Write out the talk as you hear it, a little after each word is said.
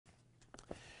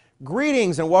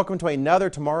Greetings and welcome to another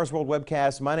Tomorrow's World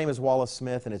webcast. My name is Wallace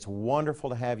Smith and it's wonderful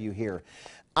to have you here.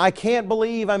 I can't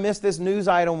believe I missed this news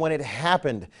item when it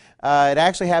happened. It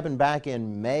actually happened back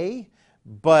in May,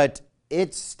 but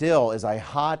it still is a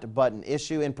hot button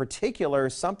issue. In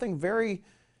particular, something very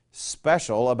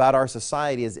special about our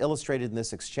society is illustrated in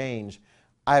this exchange.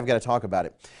 I've got to talk about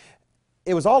it.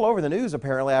 It was all over the news,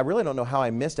 apparently. I really don't know how I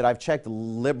missed it. I've checked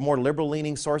more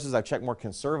liberal-leaning sources. I've checked more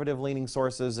conservative-leaning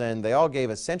sources, and they all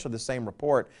gave essentially the same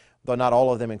report, though not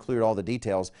all of them included all the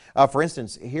details. For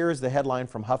instance, here's the headline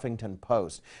from Huffington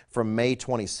Post from May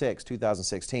 26,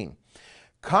 2016.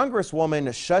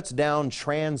 Congresswoman shuts down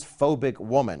transphobic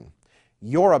woman.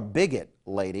 You're a bigot,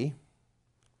 lady.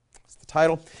 That's the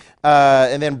title.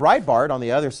 And then Breitbart, on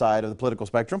the other side of the political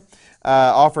spectrum,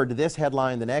 offered this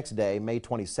headline the next day, May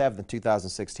 27,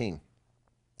 2016.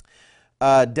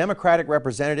 Democratic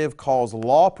representative calls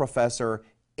law professor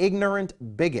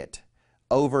ignorant bigot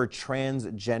over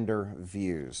transgender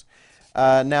views.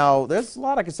 Now, there's a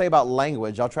lot I could say about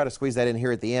language. I'll try to squeeze that in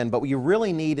here at the end, but what you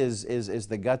really need is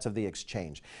the guts of the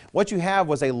exchange. What you have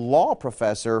was a law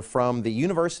professor from the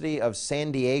University of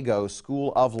San Diego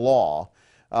School of Law,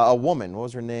 a woman, what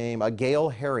was her name? Gail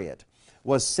Heriot,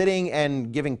 was sitting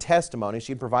and giving testimony.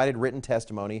 She provided written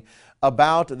testimony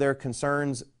about their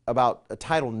concerns about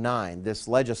Title IX, this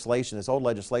legislation, this old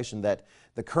legislation that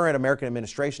the current American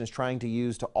administration is trying to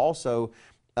use to also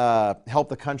help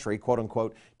the country, quote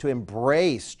unquote, to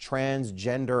embrace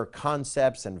transgender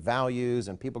concepts and values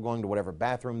and people going to whatever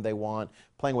bathroom they want,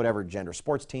 playing whatever gender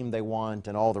sports team they want,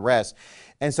 and all the rest.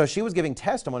 And so she was giving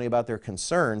testimony about their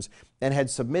concerns and had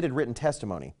submitted written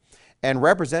testimony. And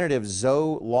Representative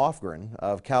Zoe Lofgren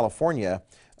of California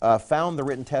found the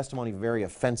written testimony very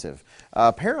offensive.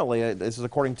 Apparently, this is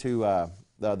according to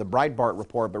the Breitbart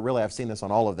report, but really I've seen this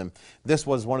on all of them. This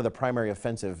was one of the primary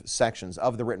offensive sections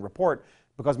of the written report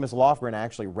because Ms. Lofgren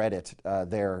actually read it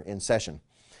there in session.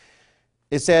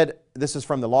 It said, this is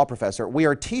from the law professor, "We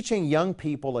are teaching young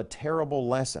people a terrible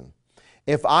lesson.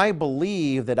 If I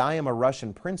believe that I am a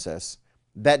Russian princess,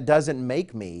 that doesn't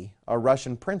make me a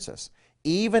Russian princess,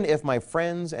 even if my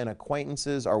friends and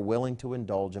acquaintances are willing to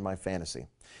indulge in my fantasy.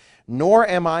 Nor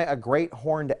am I a great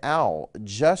horned owl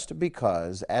just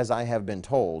because, as I have been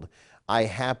told, I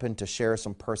happen to share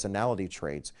some personality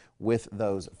traits with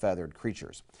those feathered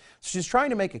creatures." So she's trying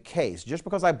to make a case. Just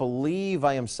because I believe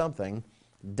I am something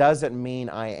doesn't mean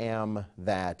I am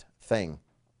that thing.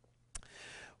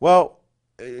 Well,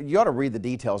 you ought to read the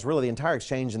details. Really, the entire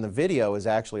exchange in the video is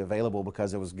actually available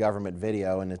because it was government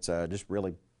video, and it's just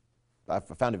really, I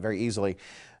found it very easily.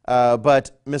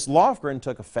 But Ms. Lofgren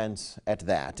took offense at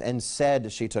that and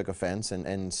said she took offense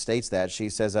and states that. She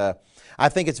says, I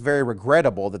think it's very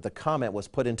regrettable that the comment was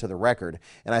put into the record,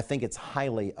 and I think it's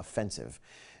highly offensive.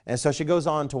 And so she goes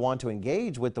on to want to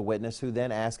engage with the witness, who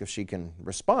then asks if she can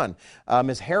respond.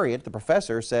 Ms. Harriet, the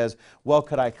professor, says, "Well,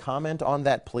 could I comment on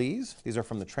that, please?" These are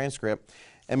from the transcript.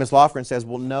 And Ms. Lofgren says,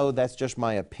 "Well, no, that's just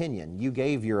my opinion. You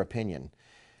gave your opinion."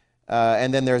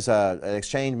 And then there's an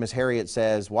exchange. Ms. Harriet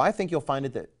says, "Well, I think you'll find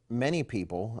it that many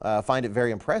people find it very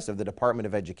impressive the Department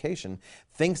of Education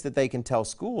thinks that they can tell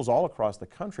schools all across the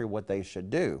country what they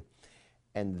should do."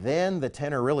 And then the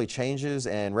tenor really changes,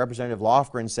 and Representative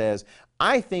Lofgren says,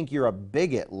 "I think you're a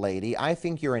bigot, lady. I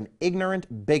think you're an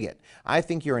ignorant bigot. I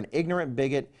think you're an ignorant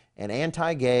bigot and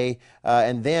anti-gay."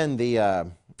 And then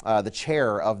the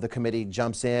chair of the committee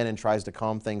jumps in and tries to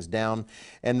calm things down.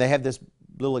 And they have this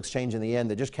little exchange in the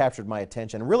end that just captured my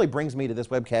attention and really brings me to this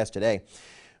webcast today,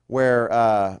 where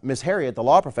Ms. Harriet, the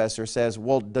law professor, says,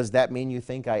 "Well, does that mean you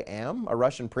think I am a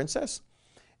Russian princess?"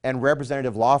 And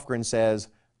Representative Lofgren says,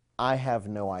 "I have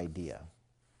no idea.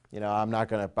 You know, I'm not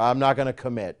gonna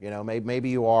commit. You know, maybe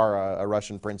you are a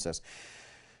Russian princess."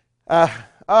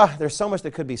 There's so much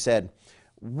that could be said.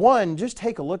 One, just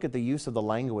take a look at the use of the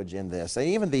language in this, and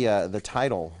even the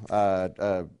title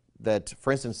that,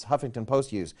 for instance, Huffington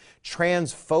Post used,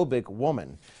 transphobic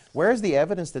woman. Where's the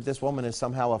evidence that this woman is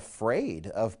somehow afraid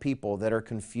of people that are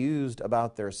confused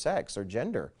about their sex or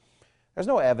gender? There's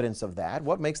no evidence of that.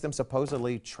 What makes them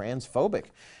supposedly transphobic?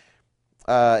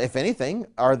 If anything,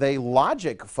 are they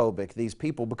logic phobic, these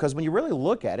people? Because when you really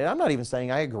look at it, I'm not even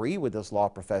saying I agree with this law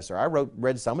professor. I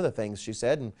read some of the things she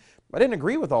said, and I didn't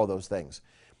agree with all those things.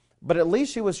 But at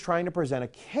least she was trying to present a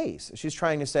case. She's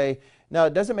trying to say, no,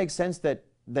 it doesn't make sense that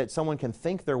someone can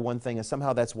think they're one thing and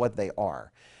somehow that's what they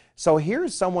are. So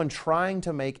here's someone trying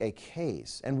to make a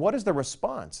case. And what is the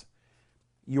response?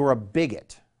 You're a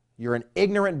bigot. You're an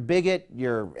ignorant bigot.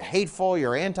 You're hateful.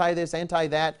 You're anti this, anti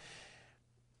that.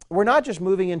 We're not just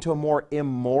moving into a more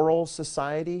immoral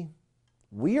society.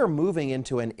 we are moving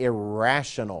into an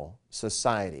irrational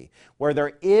society where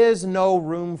there is no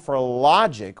room for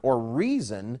logic or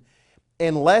reason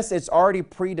unless it's already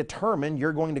predetermined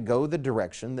you're going to go the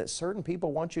direction that certain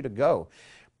people want you to go.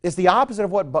 It's the opposite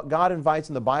of what God invites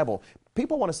in the Bible.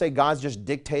 People want to say God's just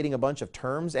dictating a bunch of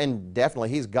terms, and definitely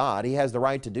He's God. He has the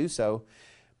right to do so.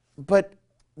 But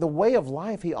the way of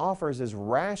life He offers is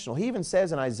rational. He even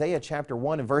says in Isaiah chapter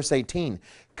 1 and verse 18,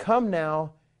 "Come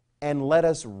now and let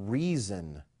us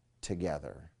reason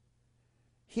together."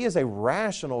 He is a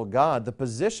rational God. The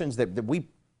positions that we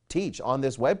teach on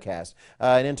this webcast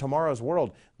and in Tomorrow's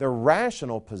World, they're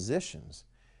rational positions.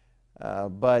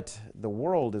 But the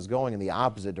world is going in the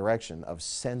opposite direction of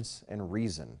sense and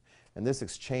reason. And this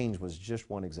exchange was just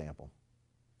one example.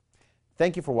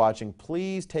 Thank you for watching.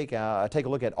 Please take a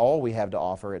look at all we have to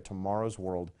offer at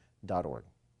tomorrowsworld.org.